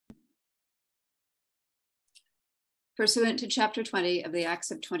Pursuant to Chapter 20 of the Acts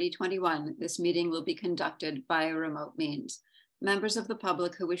of 2021, this meeting will be conducted by a remote means. Members of the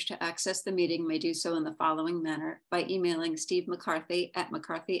public who wish to access the meeting may do so in the following manner: by emailing Steve McCarthy at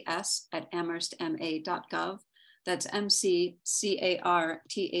mccarthys@amherstma.gov. That's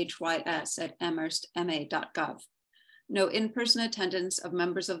MCCARTHYS at amherstma.gov. No in-person attendance of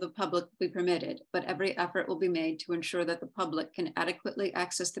members of the public will be permitted, but every effort will be made to ensure that the public can adequately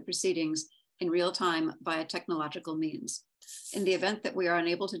access the proceedings in real time via technological means. In the event that we are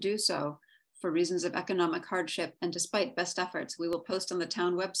unable to do so, for reasons of economic hardship and despite best efforts, we will post on the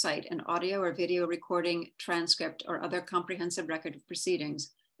town website an audio or video recording, transcript, or other comprehensive record of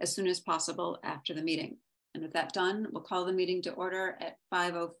proceedings as soon as possible after the meeting. And with that done, we'll call the meeting to order at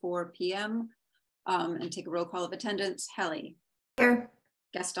 5:04 p.m. And take a roll call of attendance. Helly. Here.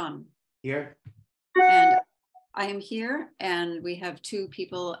 Gaston. Here. And I am here, and we have two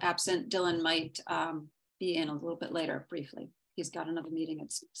people absent. Dylan might be in a little bit later, briefly. He's got another meeting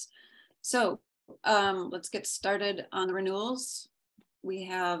at 6. So let's get started on the renewals. We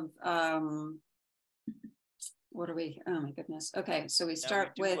have, what are we, oh my goodness. Okay, so we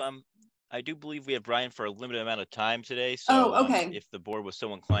start with. I do believe we have Brian for a limited amount of time today. So okay. If the board was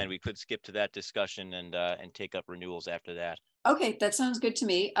so inclined, we could skip to that discussion and take up renewals after that. Okay, that sounds good to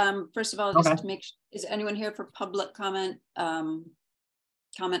me. First of all, just to make sure, is anyone here for public comment?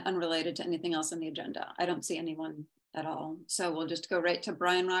 Comment unrelated to anything else on the agenda? I don't see anyone at all. So we'll just go right to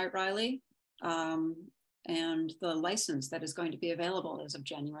Brian Riley and the license that is going to be available as of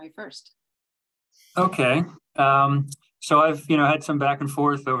January 1st. Okay, so I've had some back and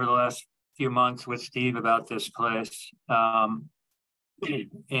forth over the last few months with Steve about this place, and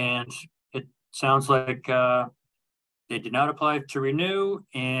it sounds like they did not apply to renew,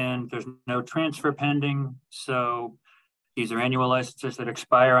 and there's no transfer pending. So these are annual licenses that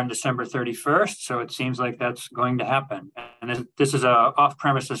expire on December 31st. So it seems like that's going to happen. And this is a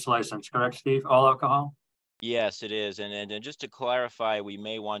off-premises license, correct, Steve? All alcohol? Yes, it is. And just to clarify, we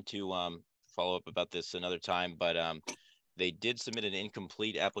may want to follow up about this another time, but they did submit an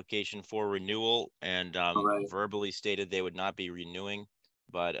incomplete application for renewal and verbally stated they would not be renewing.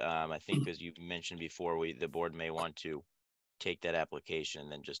 But I think, as you mentioned before, the board may want to take that application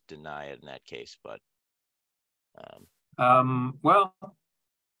and then just deny it in that case. But well,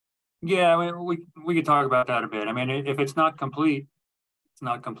 yeah, we could talk about that a bit. I mean, if it's not complete, it's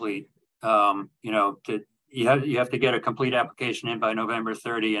not complete. You have to get a complete application in by November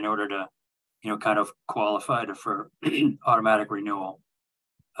 30 in order to kind of qualified for automatic renewal.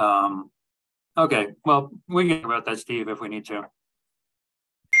 Okay, well, we can talk about that, Steve, if we need to.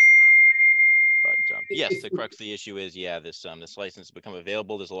 But yes, the crux of the issue is, this license has become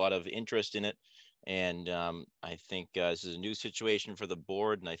available. There's a lot of interest in it, and I think this is a new situation for the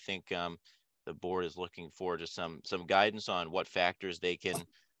board, and I think the board is looking forward to some guidance on what factors they can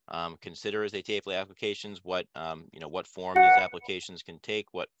consider as they table applications, what form these applications can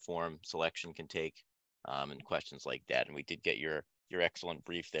take, what form selection can take, and questions like that. And we did get your excellent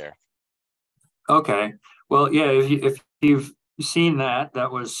brief there. Okay, well, yeah, if you've seen that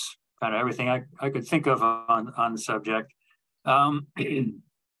was kind of everything I could think of on the subject. And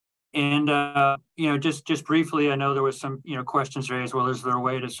just briefly, I know there was some questions raised. Well, is there a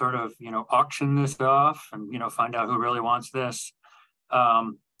way to sort of auction this off and find out who really wants this?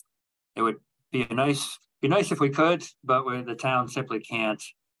 It would be nice if we could, but the town simply can't.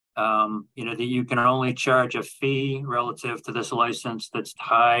 That you can only charge a fee relative to this license that's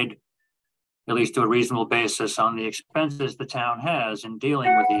tied, at least to a reasonable basis, on the expenses the town has in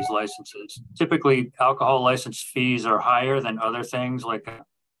dealing with these licenses. Typically, alcohol license fees are higher than other things like a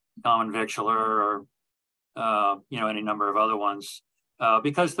common victualler or any number of other ones,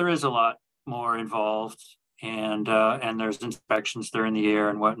 because there is a lot more involved, and there's inspections during the year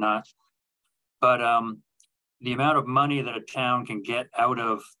and whatnot. But the amount of money that a town can get out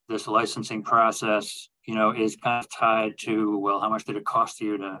of this licensing process, is kind of tied to, well, how much did it cost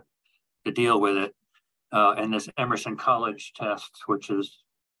you to deal with it? And this Emerson College test, which is,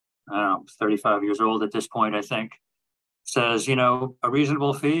 35 years old at this point, I think, says, a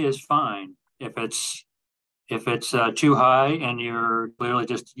reasonable fee is fine. If it's too high and you're clearly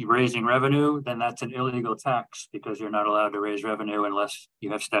just raising revenue, then that's an illegal tax because you're not allowed to raise revenue unless you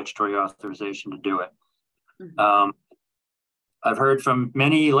have statutory authorization to do it. Mm-hmm. I've heard from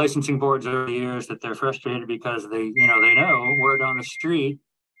many licensing boards over the years that they're frustrated because they know word on the street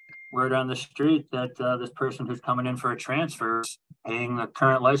that this person who's coming in for a transfer is paying the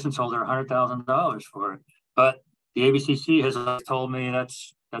current license holder $100,000 for it. But the ABCC has told me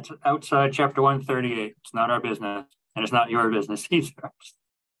that's outside Chapter 138. It's not our business, and it's not your business either.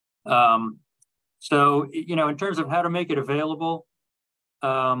 So, you know, in terms of how to make it available, you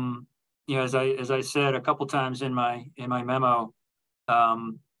know, as I said a couple times in my memo,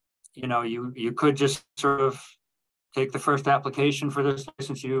 you know, you could just sort of take the first application for this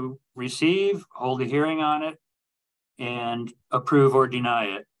license you receive, hold a hearing on it, and approve or deny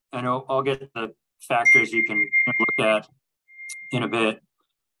it. And I'll get the factors you can look at in a bit.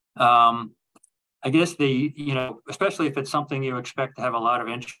 I guess you know, especially if it's something you expect to have a lot of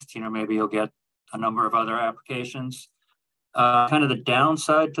interest, you know, maybe you'll get a number of other applications. Kind of the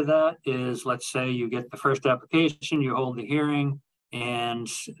downside to that is, let's say you get the first application, you hold the hearing, and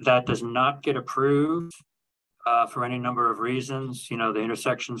that does not get approved for any number of reasons. You know, the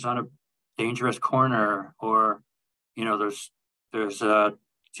intersection's on a dangerous corner, or, you know, there's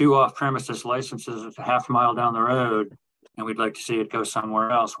 2 off-premises licenses a half mile down the road, and we'd like to see it go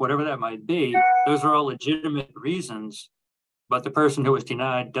somewhere else. Whatever that might be, those are all legitimate reasons, but the person who was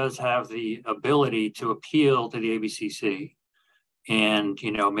denied does have the ability to appeal to the ABCC. And,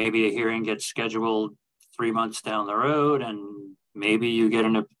 you know, maybe a hearing gets scheduled 3 months down the road, and maybe you get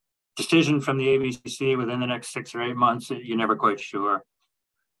a decision from the ABCC within the next 6 or 8 months. You're never quite sure.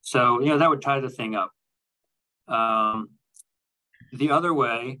 So, you know, that would tie the thing up. The other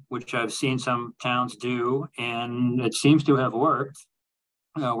way, which I've seen some towns do, and it seems to have worked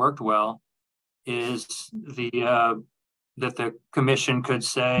well, is that the commission could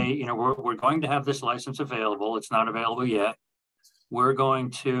say, you know, we're going to have this license available. It's not available yet. We're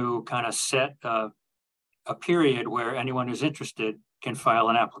going to kind of set a period where anyone who's interested can file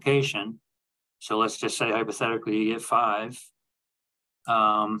an application. So let's just say hypothetically you get 5,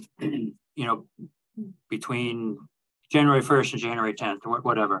 you know, between January 1st and January 10th, or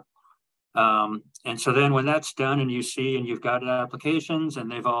whatever. And so then when that's done and you see, and you've got applications and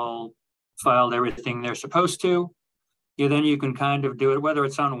they've all filed everything they're supposed to, then you can kind of do it, whether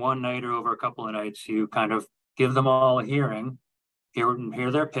it's on one night or over a couple of nights. You kind of give them all a hearing,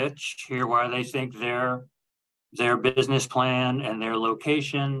 hear their pitch, hear why they think their business plan and their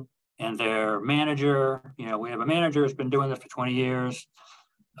location and their manager, you know, we have a manager who's been doing this for 20 years,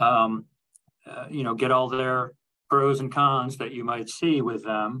 you know, get all their pros and cons that you might see with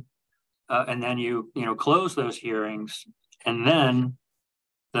them. And then you know, close those hearings, and then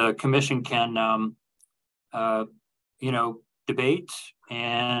the commission can, you know, debate,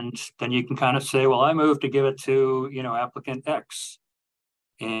 and then you can kind of say, well, I move to give it to, you know, applicant X.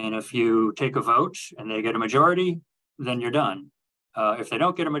 And if you take a vote and they get a majority, then you're done. If they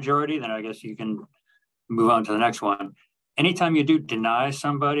don't get a majority, then I guess you can move on to the next one. Anytime you do deny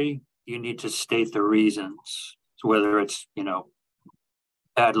somebody, you need to state the reasons. So whether it's, you know,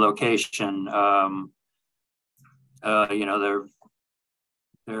 bad location, you know,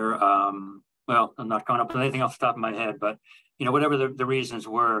 they're well, I'm not coming up with anything off the top of my head, but, you know, whatever the reasons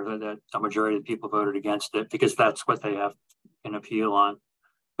were that a majority of the people voted against it, because that's what they have an appeal on.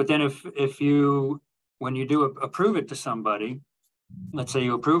 But then if you, when you do approve it to somebody, let's say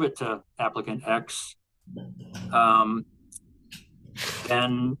you approve it to applicant X,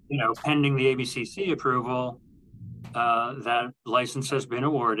 then, you know, pending the ABCC approval, that license has been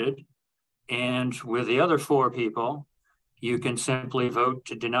awarded. And with the other 4 people, you can simply vote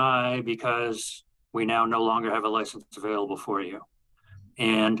to deny because we now no longer have a license available for you.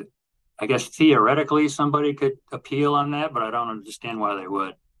 And I guess theoretically somebody could appeal on that, but I don't understand why they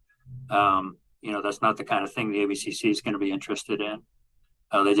would. You know, that's not the kind of thing the ABCC is going to be interested in.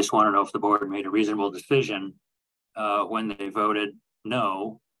 They just want to know if the board made a reasonable decision when they voted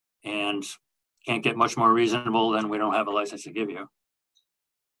no, and can't get much more reasonable than we don't have a license to give you.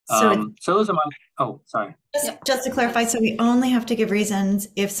 So those are my, oh, sorry. Just to clarify, so we only have to give reasons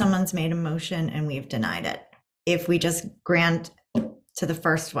if someone's made a motion and we've denied it. If we just grant to the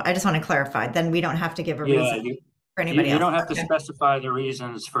first one, I just want to clarify, then we don't have to give a reason for anybody else. You don't have to specify the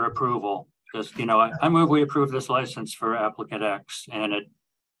reasons for approval. Just, you know, I move we approve this license for applicant X, and it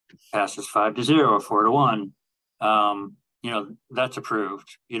passes 5-0 or 4-1. You know, that's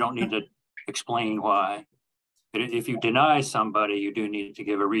approved. You don't need to explain why. But if you deny somebody, you do need to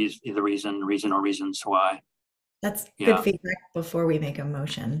give a reason or reasons why. That's good feedback before we make a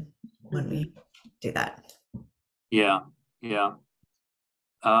motion when we do that. Yeah.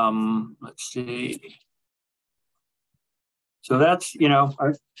 Let's see. So that's, you know,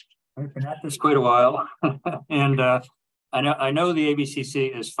 I've been at this quite a while, and I know the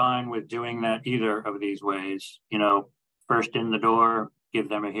ABCC is fine with doing that either of these ways. You know, first in the door, give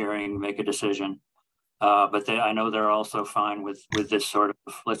them a hearing, make a decision. But I know they're also fine with this sort of,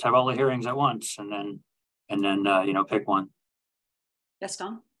 let's have all the hearings at once and then you know, pick one. Yes,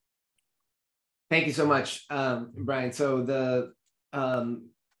 Tom. Thank you so much, Brian. So the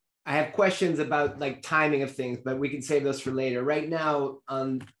I have questions about like timing of things, but we can save those for later. Right now,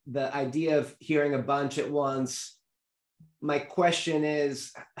 on the idea of hearing a bunch at once, my question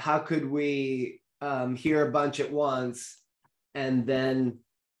is, how could we hear a bunch at once and then,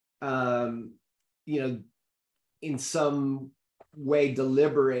 in some way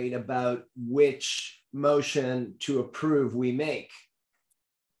deliberate about which motion to approve we make?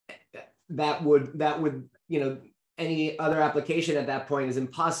 That would, any other application at that point is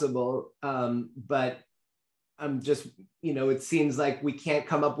impossible. But I'm just, it seems like we can't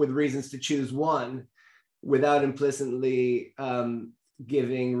come up with reasons to choose one without implicitly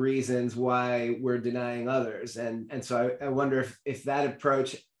giving reasons why we're denying others. And so I wonder if that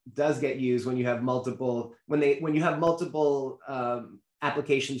approach does get used when you have multiple, when you have multiple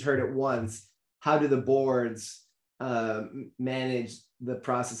applications heard at once. How do the boards manage the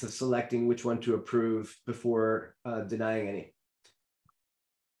process of selecting which one to approve before denying any?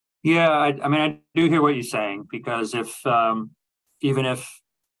 Yeah, I mean, I do hear what you're saying, because if even if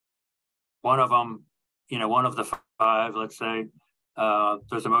one of them, one of the five, let's say,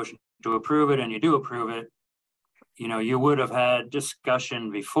 there's a motion to approve it and you do approve it, you would have had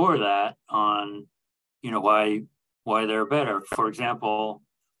discussion before that on, why they're better. For example,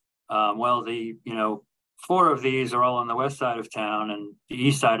 well, the, 4 of these are all on the west side of town, and the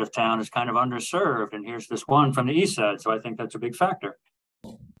east side of town is kind of underserved. And here's this one from the east side. So I think that's a big factor. I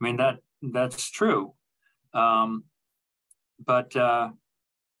mean, that's true. But so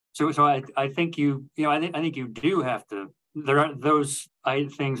I think I think you do have to, those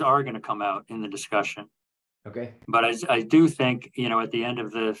things are going to come out in the discussion. Okay. But I do think, at the end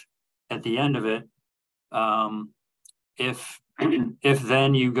of it, if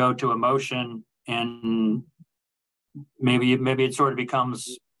then you go to a motion and maybe it sort of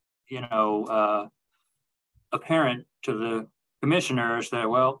becomes, apparent to the commissioners that,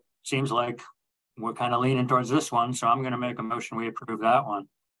 well, seems like we're kind of leaning towards this one, so I'm going to make a motion we approve that one.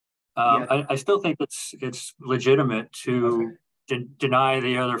 I still think it's legitimate to deny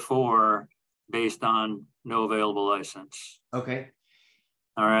the other 4 based on no available license. Okay.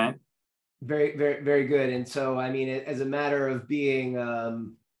 All right. Very, very, very good. And so, I mean, as a matter of being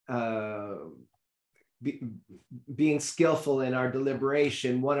being skillful in our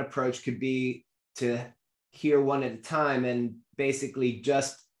deliberation, one approach could be to hear one at a time and basically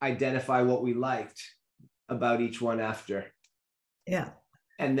just identify what we liked about each one after. Yeah.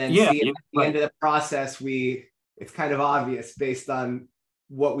 And then see at the end of the process, it's kind of obvious based on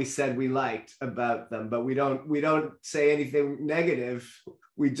what we said we liked about them, but we don't say anything negative.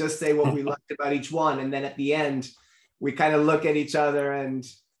 We just say what we liked about each one, and then at the end, we kind of look at each other and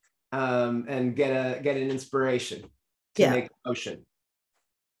get an inspiration to make a motion.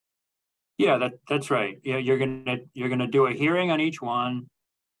 Yeah, that's right. Yeah, you're gonna do a hearing on each one.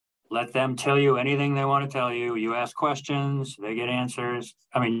 Let them tell you anything they want to tell you. You ask questions, they get answers.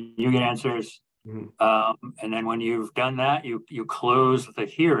 I mean, you get answers. Mm-hmm. And then when you've done that, you close the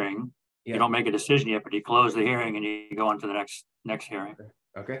hearing. Yeah. You don't make a decision yet, but you close the hearing and you go on to the next hearing.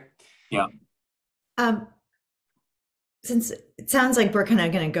 Okay. Yeah. Since it sounds like we're kind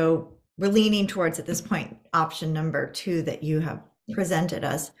of going to go, we're leaning towards at this point option number 2 that you have presented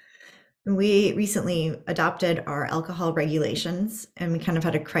us. We recently adopted our alcohol regulations, and we kind of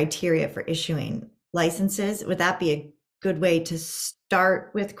had a criteria for issuing licenses. Would that be a good way to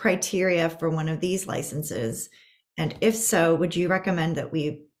start with criteria for one of these licenses? And if so, would you recommend that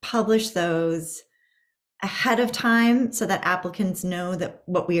we publish those ahead of time so that applicants know that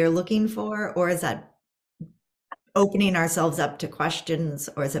what we are looking for, or is that opening ourselves up to questions,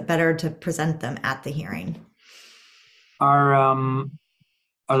 or is it better to present them at the hearing? Are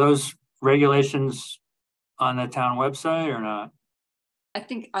those regulations on the town website or not? I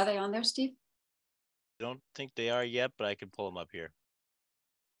think, are they on there, Steve? I don't think they are yet, but I can pull them up here.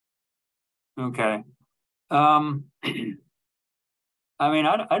 Okay. I mean,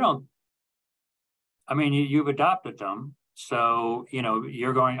 I mean, you've adopted them, so,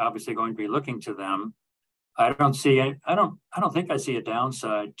 you're obviously going to be looking to them. I don't think I see a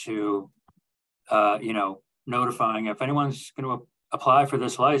downside to, notifying if anyone's going to apply for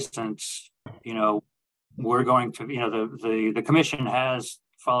this license. We're going to, the commission has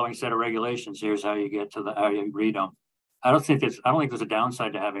following set of regulations. Here's how you get to how you read them. I don't think there's a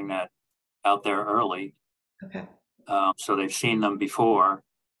downside to having that out there early. Okay. So they've seen them before.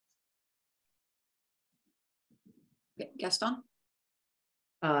 Gaston?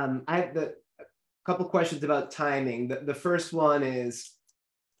 I have a couple questions about timing. The first one is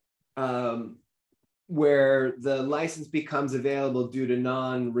where the license becomes available due to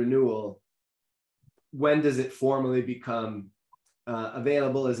non-renewal. When does it formally become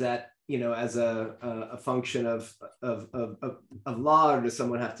available? Is that, you know, as a function of law, or does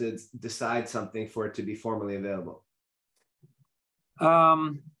someone have to decide something for it to be formally available?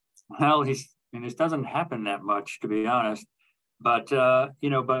 Well, this doesn't happen that much, to be honest. But you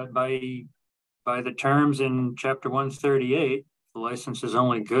know, by the terms in Chapter 138, the license is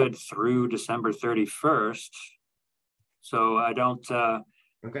only good through December 31st. So I don't.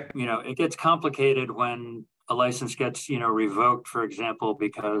 Okay. You know, it gets complicated when a license gets, you know, revoked, for example,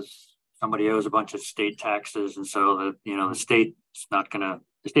 because somebody owes a bunch of state taxes, and so the, you know, the state kind of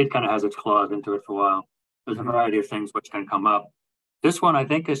has its claws into it for a while. There's a variety of things which can come up. This one, I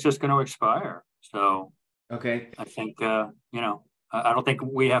think, is just going to expire. So, okay, I think, you know, I don't think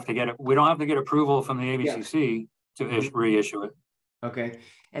we have to get it. We don't have to get approval from the ABCC to reissue it. Okay,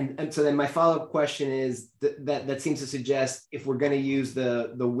 and so then my follow-up question is that seems to suggest if we're going to use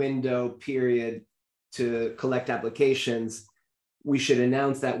the window period to collect applications, we should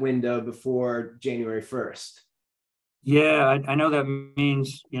announce that window before January 1st. Yeah, I know that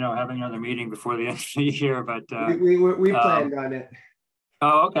means, you know, having another meeting before the end of the year, but we planned on it.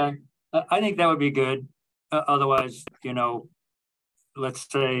 Oh, okay. I think that would be good. Otherwise, you know, let's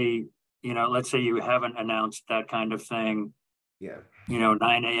say you haven't announced that kind of thing. Yeah. You know,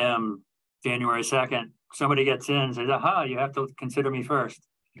 9 a.m. January 2nd, somebody gets in and says, aha, you have to consider me first.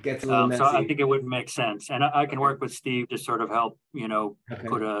 It gets a little messy. So I think it would make sense. And I can work with Steve to sort of help, you know,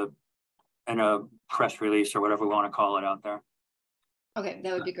 put in a press release or whatever we want to call it out there. Okay,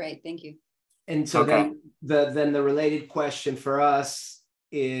 that would be great. Thank you. And so then the related question for us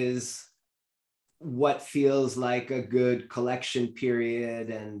is what feels like a good collection period,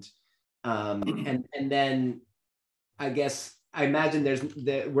 and then I guess I imagine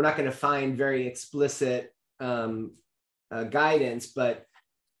we're not going to find very explicit guidance, but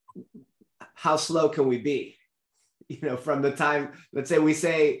how slow can we be? You know, from the time, let's say we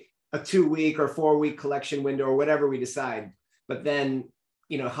say a 2-week or 4-week collection window or whatever we decide, but then,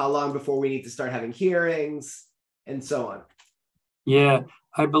 you know, how long before we need to start having hearings and so on? Yeah,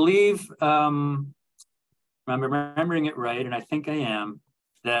 I believe, I'm remembering it right, and I think I am,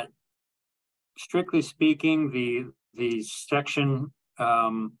 that strictly speaking, the section,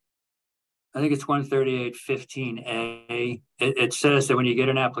 I think it's 138.15a. It says that when you get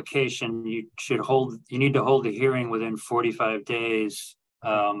an application, you need to hold a hearing within 45 days.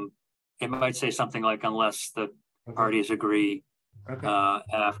 It might say something like unless the parties agree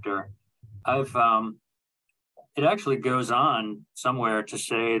after. It actually goes on somewhere to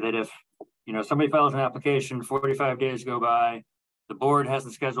say that if, you know, somebody files an application, 45 days go by, the board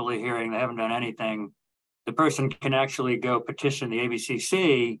hasn't scheduled a hearing, they haven't done anything, the person can actually go petition the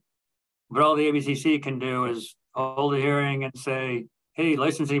ABCC, but all the ABCC can do is hold a hearing and say, hey,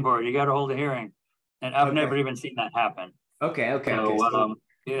 licensing board, you got to hold a hearing. And I've never even seen that happen. So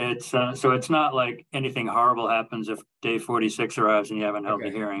it's not like anything horrible happens if day 46 arrives and you haven't held the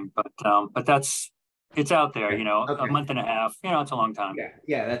hearing, but it's out there, you know, a month and a half, you know, it's a long time.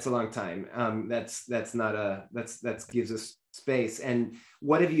 Yeah, that's a long time. That gives us space. And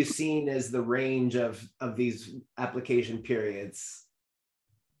what have you seen as the range of these application periods?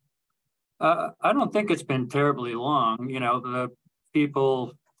 I don't think it's been terribly long. You know, the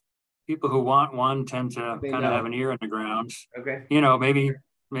people who want one tend to kind of have an ear in the ground. Okay. You know, maybe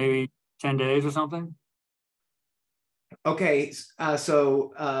 10 days or something. Okay, board,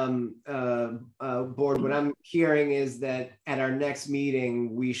 what I'm hearing is that at our next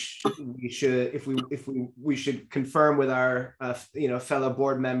meeting, we should confirm with our fellow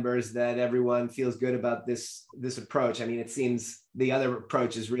board members that everyone feels good about this approach. I mean, it seems the other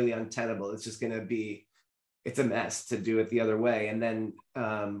approach is really untenable. It's just going to be, it's a mess to do it the other way, and then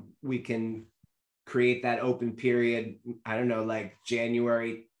we can create that open period. I don't know, like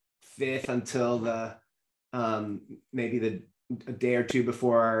January 5th until the maybe a day or two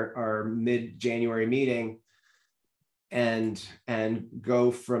before our mid-January meeting, and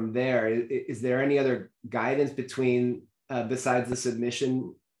go from there. Is there any other guidance between besides the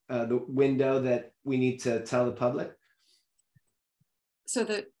submission, the window that we need to tell the public? So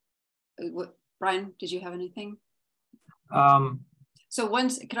Brian, did you have anything? So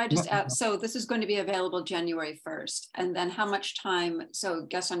could I just add, so this is going to be available January 1st, and then how much time, so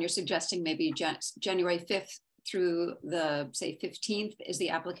Gaston, you're suggesting maybe January 5th through the, say, 15th is the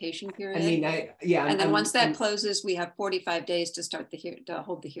application period? I mean, yeah. And then once that closes, we have 45 days to start to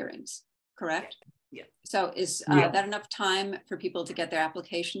hold the hearings, correct? Yeah. So is that enough time for people to get their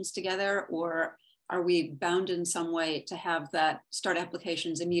applications together, or are we bound in some way to have that start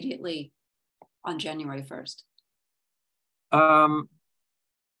applications immediately on January 1st?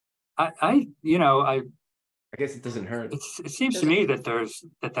 I guess it doesn't hurt. It seems to me that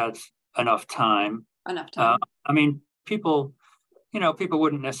that's enough time. Enough time. I mean, people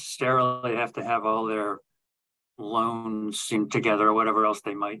wouldn't necessarily have to have all their loans together or whatever else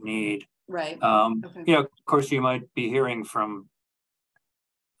they might need. Right. Okay. Of course, you might be hearing from,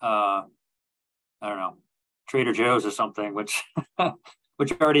 I don't know, Trader Joe's or something, which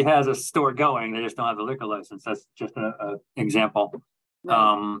which already has a store going. They just don't have the liquor license. That's just an example.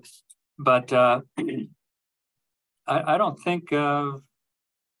 Right. But I don't think, and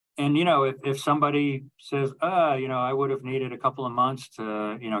if somebody says, I would have needed a couple of months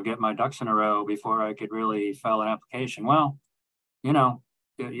to, get my ducks in a row before I could really file an application. Well, you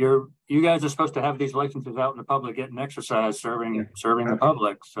guys are supposed to have these licenses out in the public, getting exercise, serving the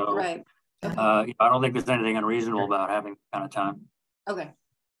public. So right. I don't think there's anything unreasonable about having that kind of time. Okay.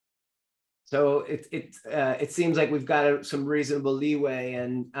 So it seems like we've got some reasonable leeway,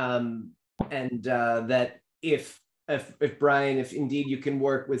 and that if Brian, if indeed you can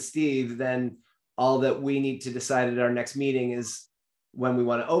work with Steve, then all that we need to decide at our next meeting is when we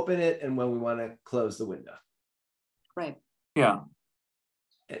want to open it and when we want to close the window. Right. Yeah.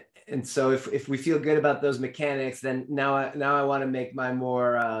 And so if we feel good about those mechanics, then now I want to make my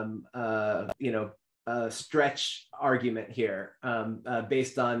more stretch argument here,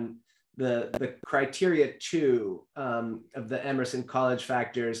 based on the criteria 2 of the Emerson College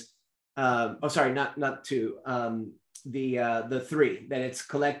factors. Not 2. The 3, that it's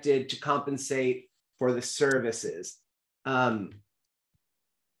collected to compensate for the services. Brian,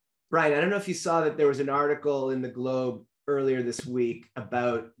 I don't know if you saw that there was an article in the Globe earlier this week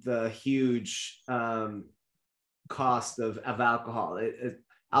about the huge cost of alcohol.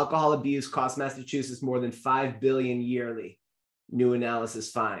 Alcohol abuse costs Massachusetts more than $5 billion yearly, new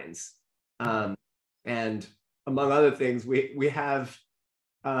analysis finds. And among other things, we have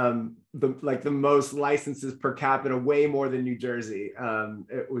the most licenses per capita, way more than New Jersey.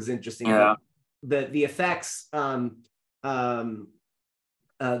 It was interesting. Yeah. The effects, the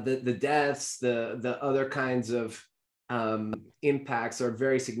deaths, the other kinds of impacts are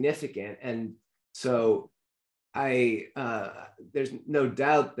very significant, and so there's no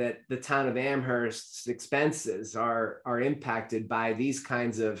doubt that the town of Amherst's expenses are impacted by these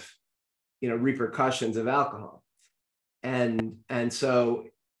kinds of repercussions of alcohol, and so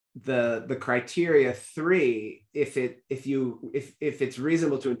the criteria 3, if it's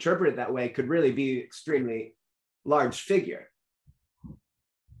reasonable to interpret it that way, could really be extremely large figure.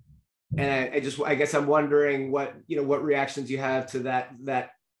 And I guess I'm wondering what reactions you have to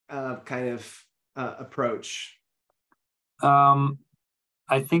that kind of approach.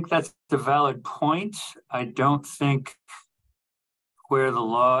 I think that's a valid point. I don't think where the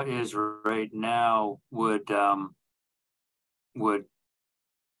law is right now would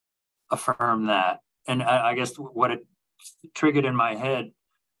affirm that. And I guess what it triggered in my head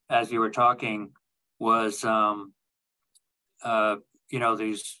as you were talking was,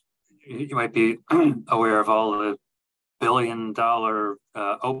 these. You might be aware of all the billion-dollar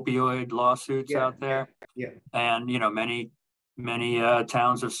opioid lawsuits out there. Yeah. And, many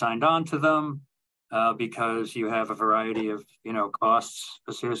towns have signed on to them because you have a variety of, costs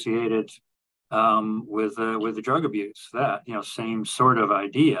associated with the drug abuse. That, same sort of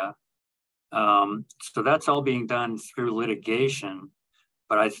idea. So that's all being done through litigation.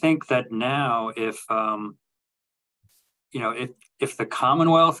 But I think that now if the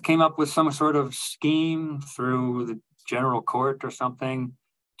Commonwealth came up with some sort of scheme through the general court or something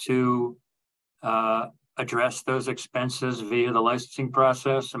to address those expenses via the licensing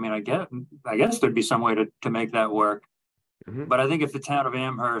process, I guess there'd be some way to make that work. Mm-hmm. But I think if the town of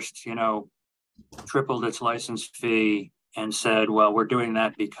Amherst, tripled its license fee and said, well, we're doing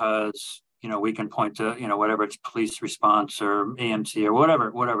that because, we can point to, whatever it's police response or EMT or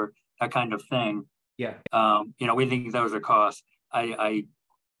whatever, that kind of thing. Yeah. We think those are costs. I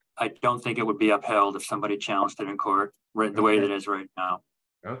don't think it would be upheld if somebody challenged it in court the way that it is right now.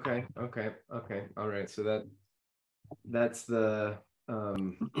 Okay. All right. So that's the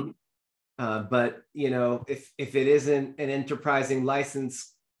but if it isn't an enterprising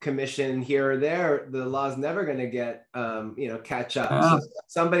license commission here or there, the law's never going to get catch up. So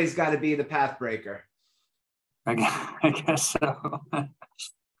somebody's got to be the path breaker. I guess so.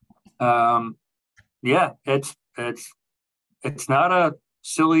 Yeah, it's not a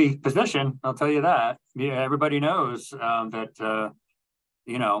silly position, I'll tell you that. Yeah, everybody knows that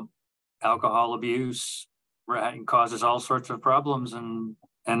alcohol abuse causes all sorts of problems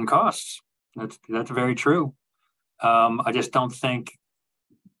and costs. That's very true. I just don't think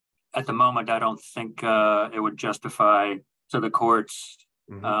at the moment. I don't think it would justify to the courts,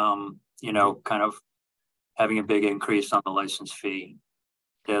 kind of having a big increase on the license fee.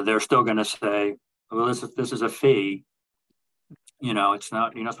 They're still going to say, well, this is a fee. You know, it's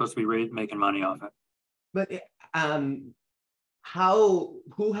not, you're not supposed to be making money off it. But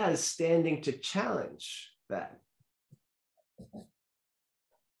who has standing to challenge that?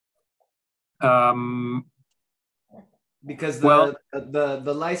 Because the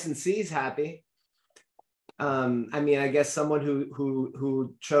licensee's happy. I mean, I guess someone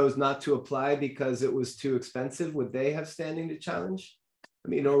who chose not to apply because it was too expensive, would they have standing to challenge? I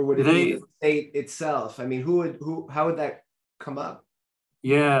mean, or would it be the state itself? I mean, how would that come up?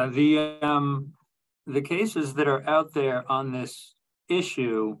 Yeah, the cases that are out there on this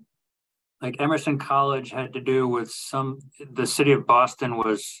issue, like Emerson College had to do with the city of Boston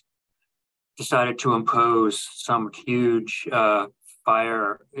decided to impose some huge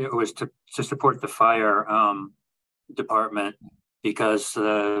fire. It was to support the fire department because they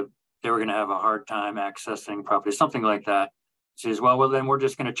were going to have a hard time accessing property, something like that. It says, well, then we're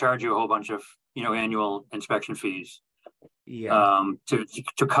just going to charge you a whole bunch of, you know, annual inspection fees,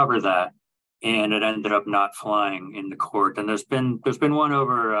 to cover that. And it ended up not flying in the court. And there's been one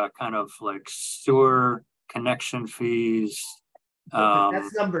over kind of like sewer connection fees.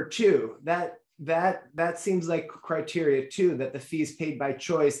 That's number two. That seems like criteria too, that the fees paid by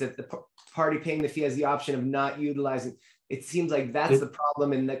choice, that the party paying the fee has the option of not utilizing. It seems like that's the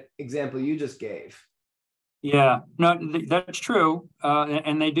problem in the example you just gave. Yeah, no, that's true.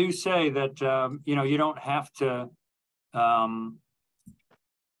 And they do say that, you know, you don't have to,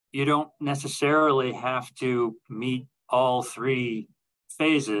 you don't necessarily have to meet all three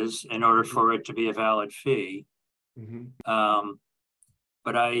phases in order for it to be a valid fee. Mm-hmm.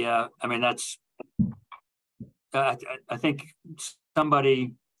 But I mean, that's, I think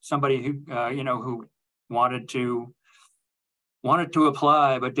somebody who, you know, who wanted to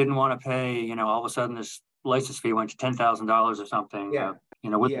apply, but didn't want to pay, you know, all of a sudden this license fee went to $10,000 or something, you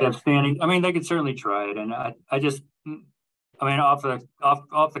know, with them standing. I mean, they could certainly try it. And I mean, off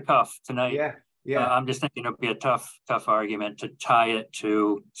the cuff tonight, I'm just thinking it'd be a tough argument to tie it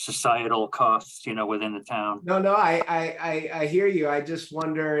to societal costs, you know, within the town. No, I hear you. I just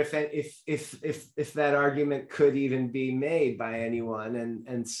wonder if that argument could even be made by anyone,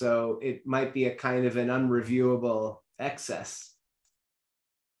 and so it might be a kind of an unreviewable excess.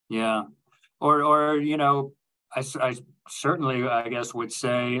 Yeah, or you know, I certainly, I guess, would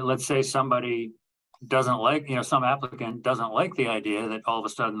say, let's say somebody doesn't like, you know, some applicant doesn't like the idea that all of a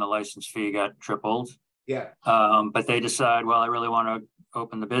sudden the license fee got tripled. Yeah. But they decide, well, I really want to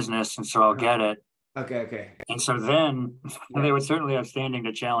open the business, and so I'll get it. Okay. And so then they would certainly have standing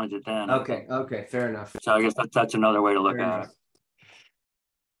to challenge it then. Okay, fair enough. So I guess that's another way to look at it.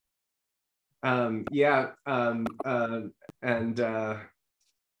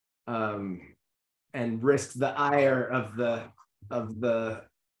 And risk the ire of the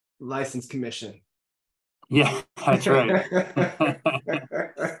license commission. Yeah, that's right.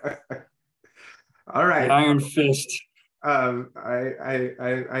 All right. The iron fist.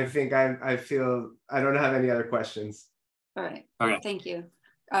 I think I feel I don't have any other questions. All right. Okay. Thank you.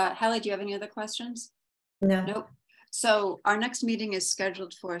 Hallie, do you have any other questions? No. Nope. So our next meeting is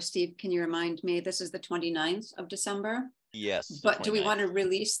scheduled for, Steve, can you remind me, this is the 29th of December? Yes. But do we want to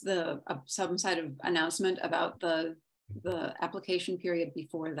release some sort of announcement about the application period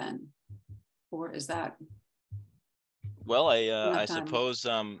before then? Or is that? Well, I suppose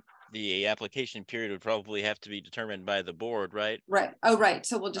the application period would probably have to be determined by the board, right? Right. Oh, right.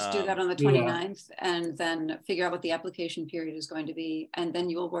 So we'll just do that on the 29th and then figure out what the application period is going to be. And then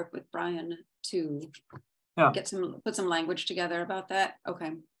you'll work with Brian to put some language together about that.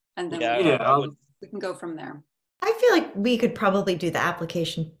 Okay. And then we can go from there. I feel like we could probably do the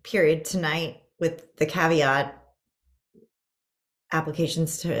application period tonight with the caveat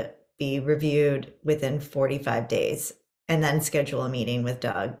applications to be reviewed within 45 days and then schedule a meeting with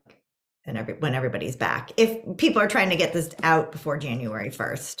Doug and when everybody's back. If people are trying to get this out before January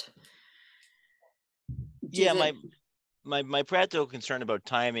 1st. Yeah, my practical concern about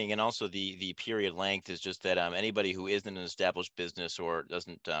timing and also the period length is just that anybody who isn't an established business or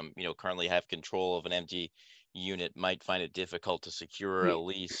doesn't you know, currently have control of an empty unit might find it difficult to secure a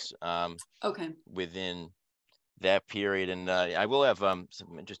lease within that period. And I will have some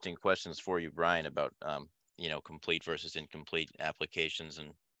interesting questions for you, Brian, about you know, complete versus incomplete applications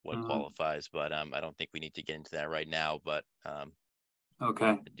and what qualifies, but I don't think we need to get into that right now. But I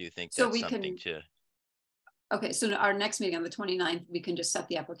do think that's something to. Okay, so our next meeting on the 29th, we can just set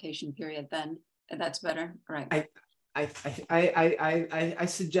the application period then. That's better. All right. I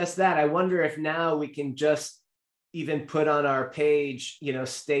suggest that. I wonder if now we can just even put on our page, you know,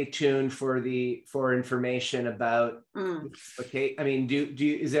 stay tuned for information about, okay, I mean,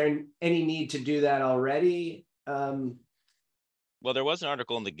 is there any need to do that already? Well, there was an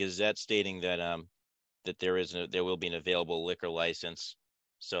article in the Gazette stating that that there will be an available liquor license.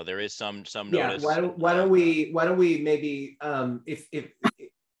 So there is some notice. Why don't we maybe if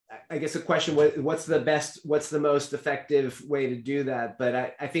I guess the question was what's the most effective way to do that?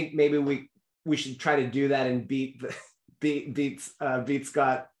 But I think maybe we should try to do that and beat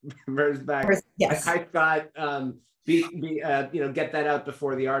Scott Merzbach. Yes. Hi Scott. Get that out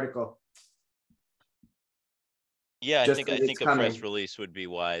before the article. Yeah, I think a press release would be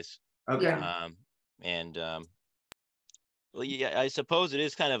wise. Okay. Well, yeah, I suppose it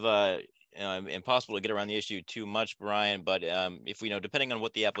is kind of impossible to get around the issue too much, Brian. But if we know, depending on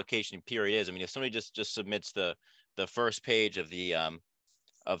what the application period is, I mean, if somebody just submits the first page of the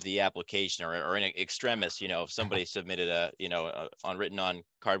application, or in extremis, you know, if somebody submitted written on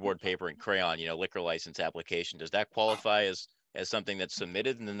cardboard paper and crayon, you know, liquor license application, does that qualify as something that's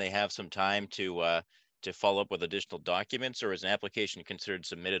submitted, and then they have some time to follow up with additional documents, or is an application considered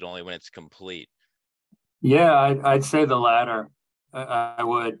submitted only when it's complete? Yeah, I'd say the latter. I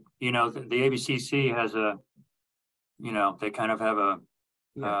would. You know, the ABCC has they kind of have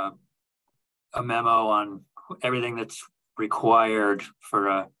a memo on everything that's required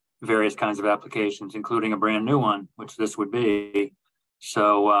for various kinds of applications, including a brand new one, which this would be.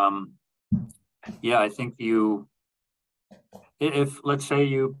 So, yeah, I think if let's say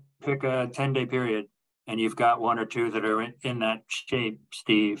you pick a 10-day period and you've got one or two that are in that shape,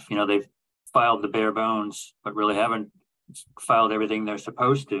 Steve, you know, they've filed the bare bones, but really haven't filed everything they're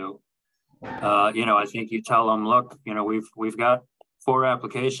supposed to. I think you tell them, look, you know, we've got 4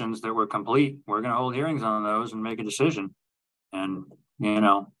 applications that were complete. We're going to hold hearings on those and make a decision. And, you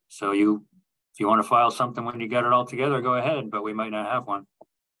know, so if you want to file something when you get it all together, go ahead, but we might not have one.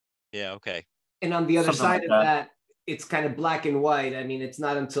 Yeah. Okay. And on the other side of that, it's kind of black and white. I mean, it's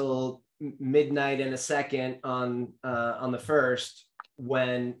not until midnight and a second on the 1st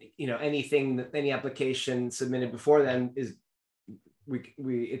when, you know, any application submitted before then is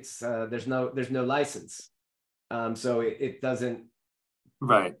there's no license. So it doesn't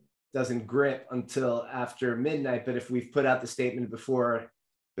grip until after midnight. But if we've put out the statement before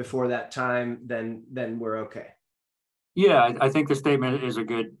that time, then we're okay. Yeah, I think the statement is a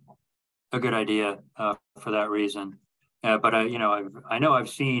good idea for that reason. But I know I've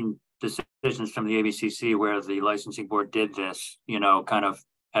seen decisions from the ABCC where the licensing board did this, you know, kind of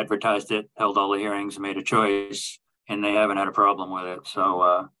advertised it, held all the hearings, made a choice, and they haven't had a problem with it.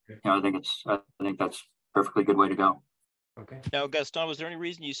 So, you know, I think that's a perfectly good way to go. Okay. Now, Gaston, was there any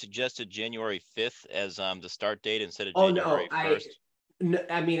reason you suggested January 5th as the start date instead of January 1st?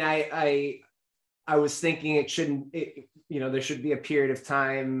 I mean, I was thinking there should be a period of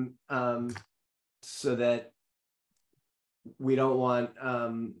time so that we don't want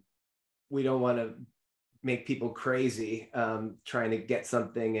to make people crazy trying to get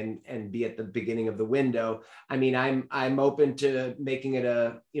something and be at the beginning of the window. I mean, I'm open to making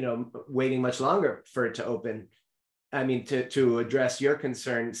it waiting much longer for it to open. I mean, to address your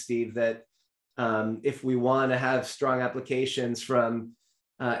concern, Steve, that if we want to have strong applications from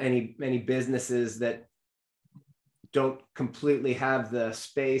any businesses that don't completely have the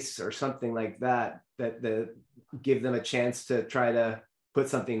space or something like that give them a chance to try to put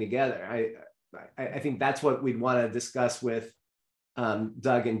something together. I think that's what we'd want to discuss with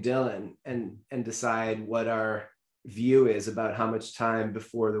Doug and Dylan and decide what our view is about how much time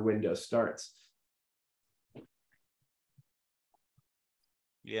before the window starts.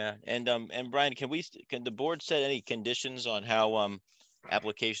 Yeah, and Brian, can the board set any conditions on how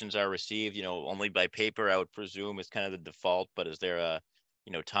applications are received? You know, only by paper, I would presume, is kind of the default. But is there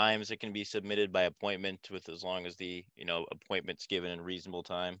times that can be submitted by appointment with, as long as the appointment's given in reasonable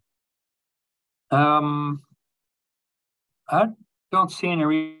time? I don't see any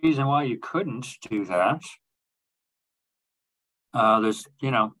reason why you couldn't do that. There's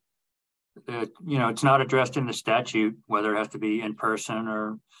it's not addressed in the statute whether it has to be in person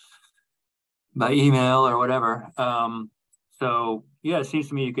or by email or whatever. So yeah, it seems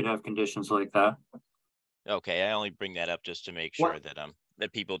to me you could have conditions like that. Okay, I only bring that up just to make sure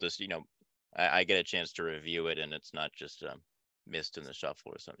that people just I get a chance to review it and it's not just missed in the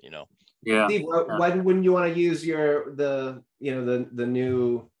shuffle or something. Yeah. Steve, why wouldn't you want to use the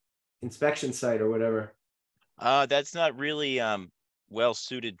new inspection site or whatever? That's not really well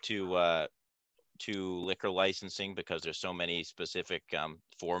suited to liquor licensing because there's so many specific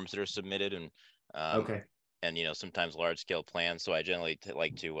forms that are submitted and okay. And sometimes large scale plans. So I generally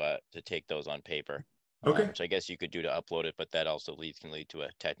like to take those on paper. Okay. Which I guess you could do to upload it, but that also can lead to a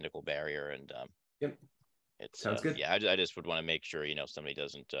technical barrier. And yep, it's sounds good. Yeah, I just would want to make sure somebody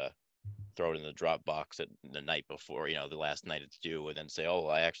doesn't throw it in the Dropbox at the night before, the last night it's due, and then say, oh,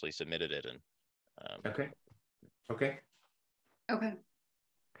 I actually submitted it. And okay.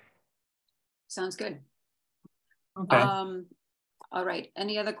 Sounds good. Okay. All right.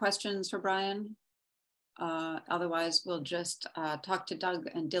 Any other questions for Brian? Otherwise, we'll just talk to Doug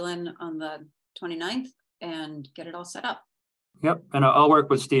and Dylan on the 29th and get it all set up. Yep. And I'll work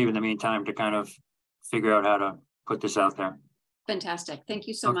with Steve in the meantime to kind of figure out how to put this out there. Fantastic. Thank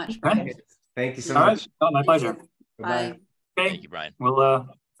you so much, Okay. Brian. Thank you so All much. right. Oh, my pleasure. Bye. Okay. thank you, Brian. We'll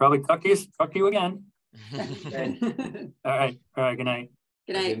probably talk to you again. Good All right. All right. Good night.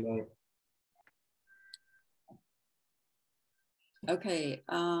 night. Good night. Okay.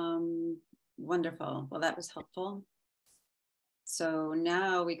 Wonderful. Well, that was helpful. So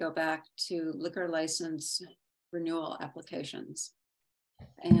now we go back to liquor license renewal applications.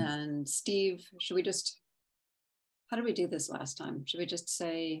 And Steve, how did we do this last time? Should we just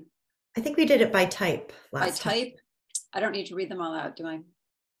say? I think we did it by type last By time. type? I don't need to read them all out, do I?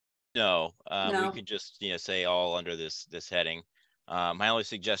 No, No. we could just say all under this heading. My only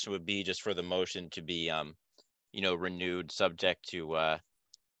suggestion would be just for the motion to be renewed, subject to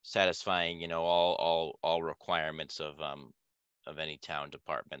satisfying all requirements of any town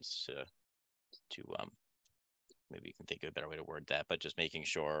departments to maybe you can think of a better way to word that, but just making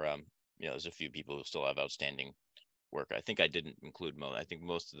sure there's a few people who still have outstanding work. I think I didn't include most. I think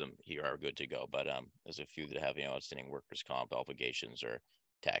most of them here are good to go, but there's a few that have outstanding workers' comp obligations or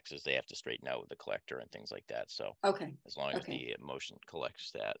taxes they have to straighten out with the collector and things like that. So Okay. as long as the motion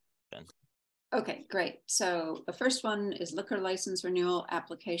collects that, then. Okay, great. So the first one is liquor license renewal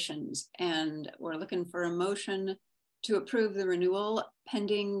applications, and we're looking for a motion to approve the renewal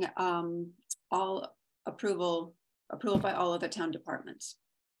pending all approval by all other town departments.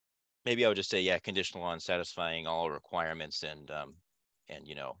 Maybe I would just say, yeah, conditional on satisfying all requirements and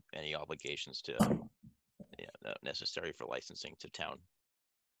any obligations to necessary for licensing to the town.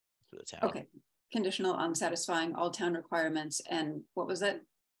 Okay, conditional on satisfying all town requirements, and what was it?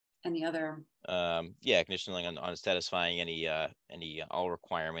 Any other? Conditionally on satisfying any all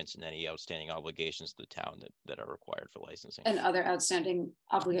requirements and any outstanding obligations to the town that are required for licensing. And other outstanding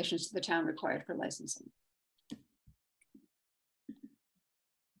obligations to the town required for licensing.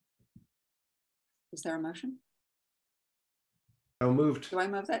 Is there a motion? So moved. Do I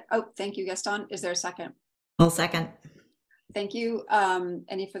move that? Oh, thank you, Gaston. Is there a second? I'll second. Thank you.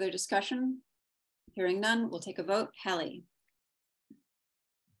 Any further discussion? Hearing none, we'll take a vote. Hallie.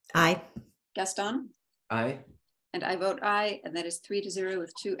 Aye. Gaston. Aye. And I vote aye, and that is 3-0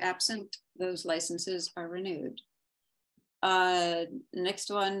 with 2 absent. Those licenses are renewed. Next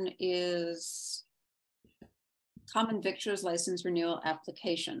one is common victuals license renewal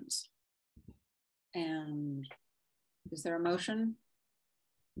applications. And is there a motion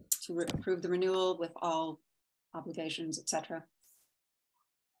to approve the renewal with all obligations, etc.?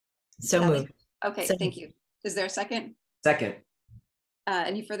 So moved. Okay, So thank you. Is there a second? Second.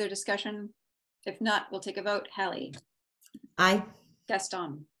 Any further discussion? If not, we'll take a vote. Hallie. Aye.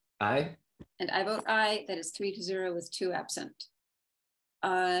 Gaston. Aye. And I vote aye. That is 3-0 with 2 absent.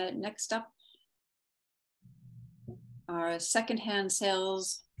 Next up, our secondhand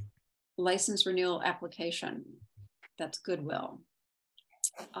sales license renewal application. That's Goodwill.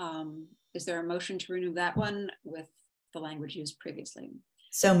 Is there a motion to renew that one with the language used previously?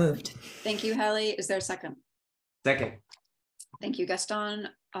 So moved. Thank you, Hallie. Is there a second? Second. Thank you, Gaston.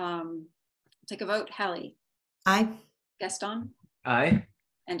 Take a vote. Hallie. Aye. Gaston. Aye.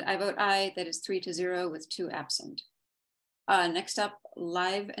 And I vote aye. That is 3-0 with 2 absent. Next up,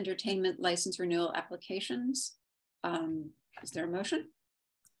 live entertainment license renewal applications. Is there a motion?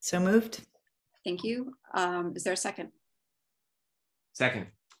 So moved. Thank you. Is there a second? Second.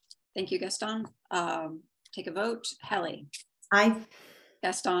 Thank you, Gaston. Take a vote. Hallie. Aye.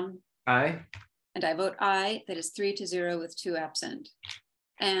 Gaston. Aye. And I vote aye. That is 3-0 with 2 absent.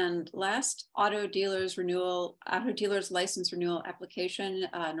 And last, auto dealers license renewal application,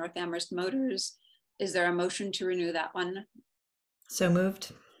 North Amherst Motors. Is there a motion to renew that one? So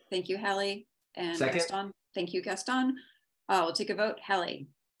moved. Thank you, Hallie. And Second. Gaston. Thank you, Gaston. We'll take a vote. Hallie.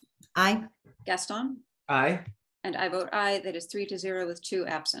 Aye. Gaston. Aye. And I vote aye. That is 3-0 with 2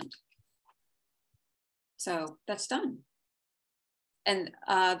 absent. So that's done. And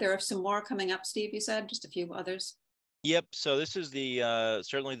there are some more coming up, Steve, you said, just a few others. Yep. So this is the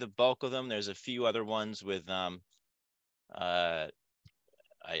certainly the bulk of them. There's a few other ones with I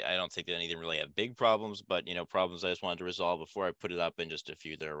don't think that any of them really have big problems, but problems I just wanted to resolve before I put it up, and just a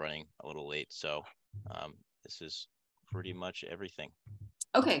few that are running a little late. So this is pretty much everything.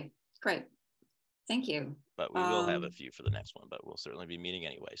 Okay, great. Thank you. But we will have a few for the next one, but we'll certainly be meeting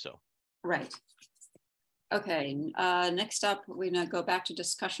anyway, so. Right. Okay, next up, we're gonna go back to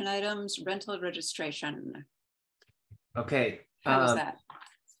discussion items, rental registration. Okay. How was that?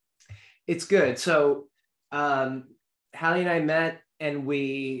 It's good. So Hallie and I met and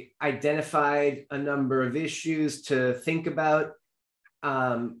we identified a number of issues to think about.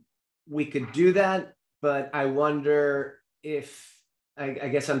 We could do that, but I wonder if, I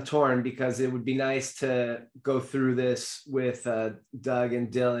guess I'm torn because it would be nice to go through this with Doug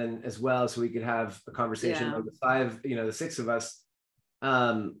and Dylan as well, so we could have a conversation among the five, the six of us.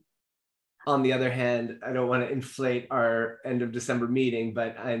 On the other hand, I don't want to inflate our end of December meeting,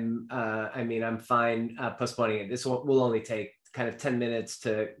 but I'm fine postponing it. This will only take kind of 10 minutes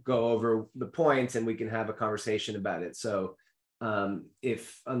to go over the points and we can have a conversation about it. So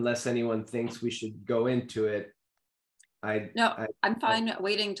unless anyone thinks we should go into it, I'm fine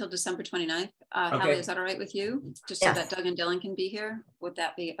waiting till December 29th. Okay. Hallie, is that all right with you? Just so that Doug and Dylan can be here? Would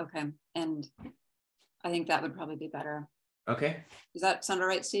that be okay? And I think that would probably be better. Okay. Does that sound all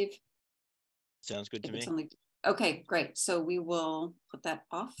right, Steve? Sounds good to me. Okay, great. So we will put that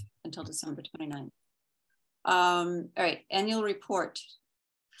off until December 29th. All right, annual report.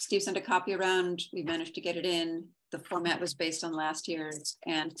 Steve sent a copy around. We managed to get it in. The format was based on last year's.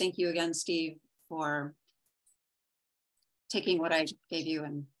 And thank you again, Steve, for taking what I gave you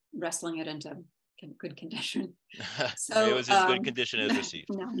and wrestling it into good condition. So it was as good condition as received.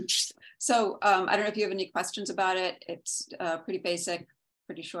 No. So I don't know if you have any questions about it. It's pretty basic,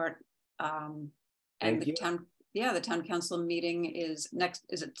 pretty short. And the town council meeting is next.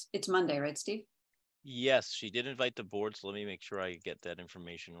 It's Monday, right, Steve? Yes, she did invite the board, so let me make sure I get that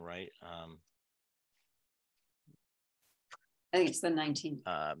information right. I think it's the 19th.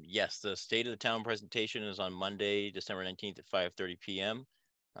 Yes, the State of the Town presentation is on Monday, December 19th at 5:30 p.m.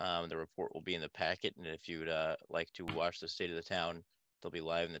 The report will be in the packet, and if you'd like to watch the State of the Town, they'll be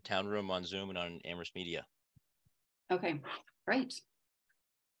live in the town room on Zoom and on Amherst Media. Okay, great.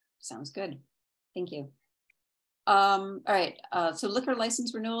 Sounds good. Thank you. All right, so liquor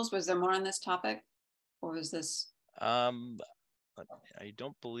license renewals, was there more on this topic? Or was this? I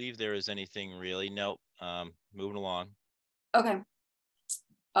don't believe there is anything really. Nope. Moving along. Okay.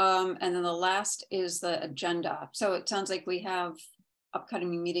 And then the last is the agenda. So it sounds like we have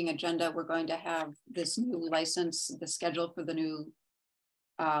upcoming meeting agenda. We're going to have this new license, the schedule for the new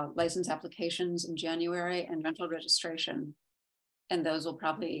license applications in January and rental registration. And those will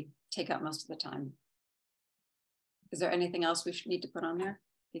probably take up most of the time. Is there anything else we should need to put on there,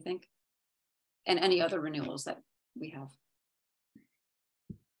 do you think? And any other renewals that we have?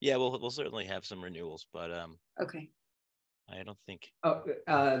 Yeah, we'll certainly have some renewals, but okay. I don't think.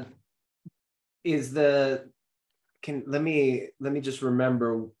 Let me just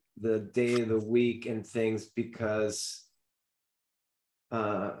remember the day of the week and things, because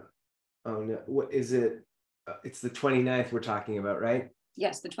oh no, what is it? It's the 29th we're talking about, right?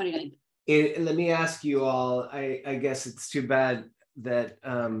 Yes, the 29th. Let me ask you all, I guess it's too bad that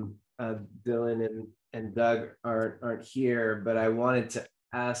Dylan and Doug aren't here, but I wanted to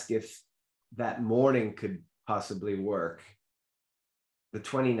ask if that morning could possibly work. The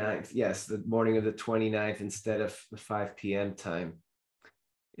 29th, yes, the morning of the 29th instead of the 5 p.m. time.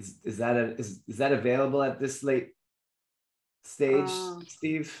 Is that available at this late stage,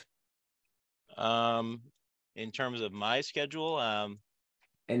 Steve? In terms of my schedule,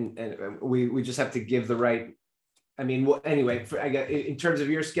 and we just have to give the right. I mean, anyway, in terms of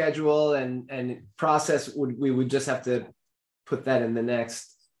your schedule and process, we would just have to put that in the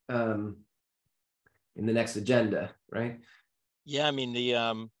next agenda, right? Yeah, I mean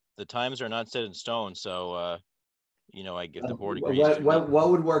the times are not set in stone, so I give the board agrees. What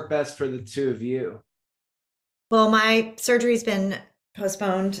would work best for the two of you? Well, my surgery's been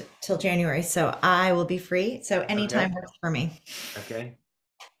postponed till January, so I will be free. So anytime works for me. Okay.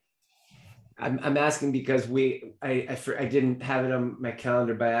 I'm asking because I didn't have it on my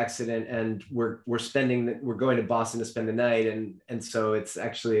calendar by accident, and we're going to Boston to spend the night, and so it's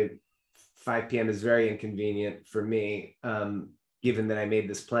actually 5 p.m. is very inconvenient for me, given that I made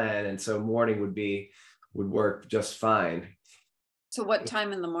this plan, and so morning would work just fine. So what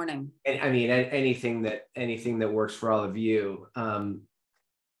time in the morning? And I mean, anything that works for all of you.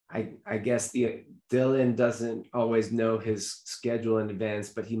 I guess Dylan doesn't always know his schedule in advance,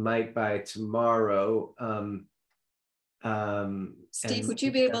 but he might by tomorrow. Steve, would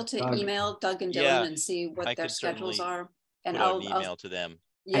you be able to email Doug and Dylan and see what their schedules are? And I'll email to them.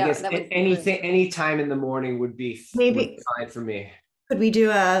 Yeah, I guess any time in the morning would be fine for me. Could we do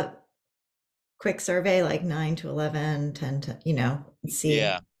a quick survey, like 9 to 11, 10 to, you know, see.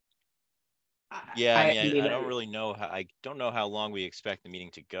 Yeah. Yeah, I mean, I don't really know how, I don't know how long we expect the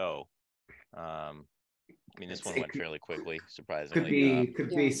meeting to go. I mean, this one went fairly quickly, surprisingly.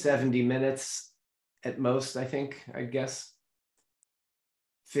 Could be 70 minutes at most, I think, I guess.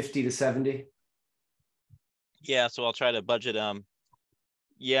 50 to 70. Yeah, so I'll try to budget.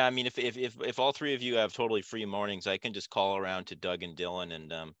 Yeah, I mean, if all three of you have totally free mornings, I can just call around to Doug and Dylan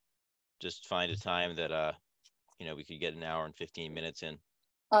and just find a time that you know, we could get an hour and 15 minutes in.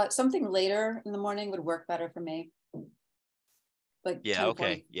 Something later in the morning would work better for me. Like yeah, 10, okay,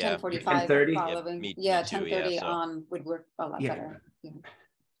 40, yeah, 10:45 following. Yeah, 10:30 so. on would work a lot better. Yeah.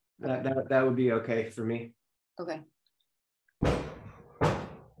 That would be okay for me. Okay.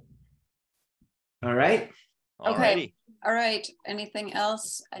 All right. Okay. All right. Anything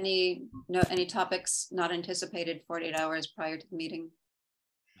else? Any topics not anticipated 48 hours prior to the meeting?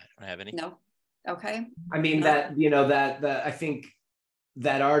 I don't have any. No. Okay. I mean, that, you know, that I think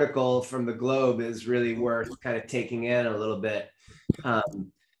that article from the Globe is really worth kind of taking in a little bit,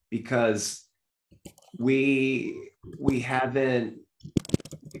 because we're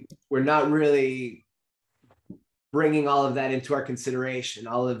not really bringing all of that into our consideration,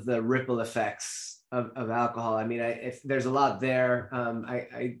 all of the ripple effects of alcohol. I mean, if there's a lot there,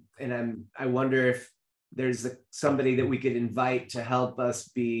 I wonder if there's somebody that we could invite to help us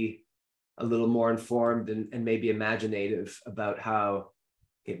be a little more informed and maybe imaginative about how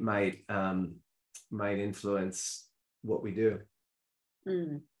it might influence what we do.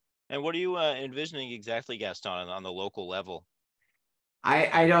 Mm. And what are you envisioning exactly, Gaston, on the local level?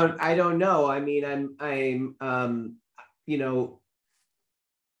 I don't know. I mean, I'm you know,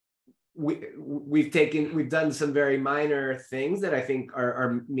 we've done some very minor things that I think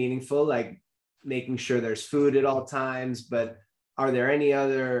are meaningful, like making sure there's food at all times. But are there any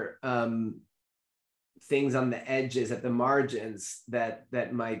other things on the edges, at the margins, that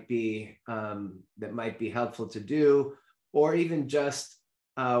might be helpful to do, or even just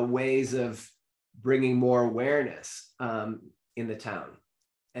ways of bringing more awareness in the town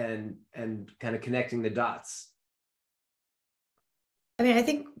and kind of connecting the dots? I mean, I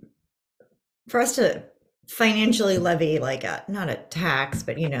think for us to financially levy like not a tax,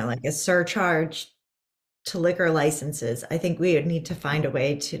 but, you know, like a surcharge to liquor licenses, I think we would need to find a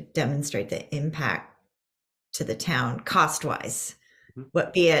way to demonstrate the impact to the town cost-wise,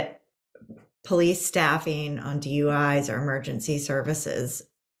 what be it police staffing on DUIs or emergency services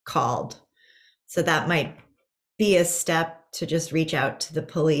called. So that might be a step to just reach out to the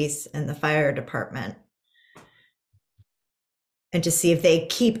police and the fire department and to see if they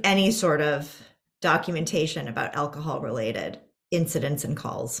keep any sort of documentation about alcohol-related incidents and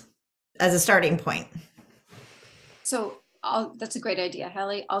calls as a starting point. So that's a great idea,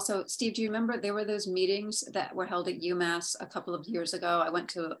 Hallie. Also, Steve, do you remember there were those meetings that were held at UMass a couple of years ago? I went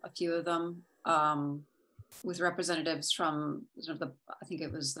to a few of them with representatives from sort of I think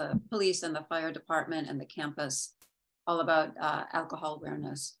it was the police and the fire department and the campus, all about alcohol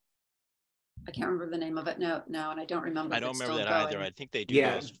awareness. I can't remember the name of it now, and I don't remember. I don't remember that going. either. I think they do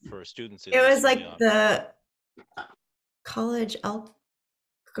those for students. It was like the college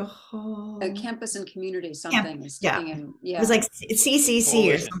alcohol. Campus and community something. Yeah. It was like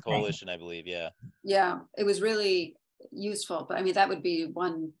CCC or something. Coalition, I believe. Yeah. Yeah, it was really useful. But I mean, that would be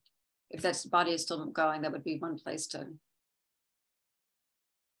one, if that body is still going, that would be one place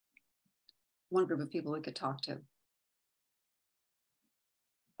one group of people we could talk to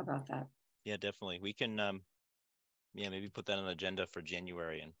about that. Yeah, definitely. We can, yeah, maybe put that on the agenda for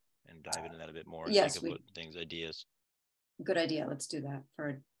January and dive into that a bit more. And yes, think of ideas. Good idea. Let's do that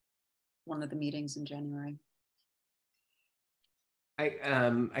for one of the meetings in January.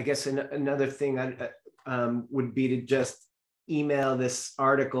 I guess another thing would be to just email this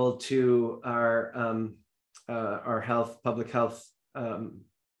article to our public health.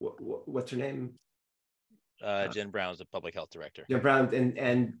 What's her name? Jen Brown's the public health director. Jen Brown,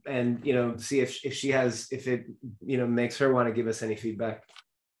 and you know, see if it you know makes her want to give us any feedback.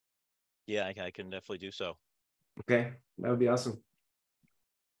 Yeah, I can definitely do so. Okay, that would be awesome.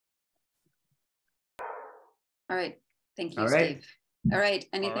 All right, thank you, All Steve. right. All right,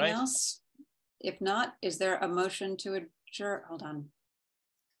 anything else? If not, is there a motion to adjourn? Hold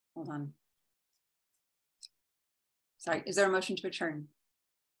on. Sorry, is there a motion to adjourn?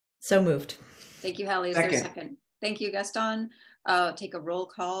 So moved. Thank you, Hallie. Is there a second? Thank you, Gaston. Take a roll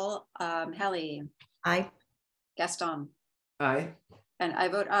call. Hallie. Aye. Gaston. Aye. And I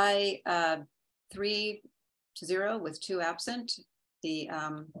vote aye. 3-0 with 2 absent. We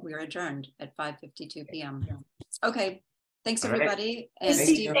are adjourned at 5:52 p.m. Okay. Thanks, All right. everybody. And Steve,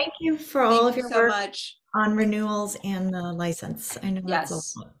 Steve, thank you for all of your so work much. on renewals and the license. I know that's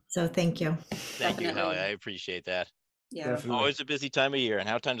Yes. a lot. So thank you. Thank you, Definitely. Holly. I appreciate that. Yeah. Definitely. Always a busy time of year, and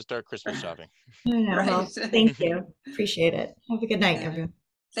now time to start Christmas shopping. I know. Well, Right. thank you. Appreciate it. Have a good night, Yeah. everyone.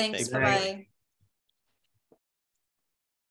 Thanks. Good night. Bye-bye.